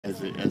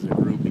as a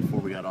group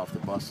before we got off the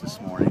bus this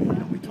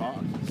morning, we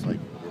talked. It's like,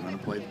 we're going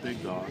to play the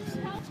big dogs,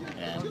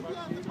 and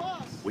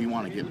we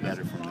want to get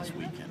better from this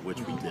weekend, which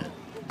we did.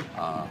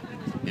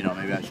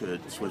 Maybe I should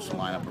have switched the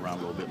lineup around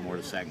a little bit more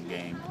the second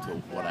game to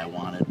what I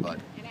wanted, but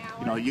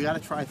you got to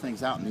try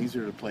things out, and these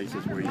are the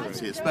places where you can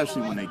see,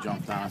 especially when they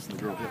jumped on us and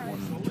the girl hit one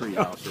in the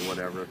treehouse or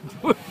whatever.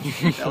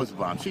 That was a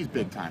bomb. She's a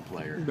big-time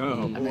player.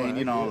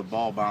 The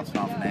ball bouncing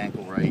off an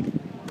ankle, right?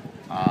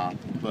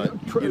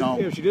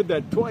 She did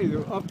that twice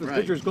off the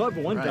pitcher's glove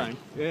one time.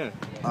 Yeah.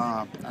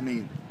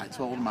 I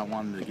told them I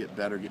wanted to get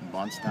better getting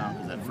bunts down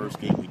because that first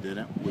game we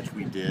didn't, which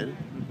we did.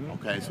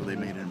 Okay, so they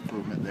made an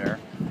improvement there.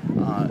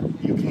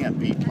 You can't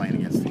beat playing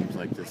against teams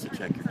like this to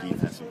check your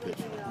defense and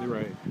pitching. You're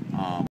right.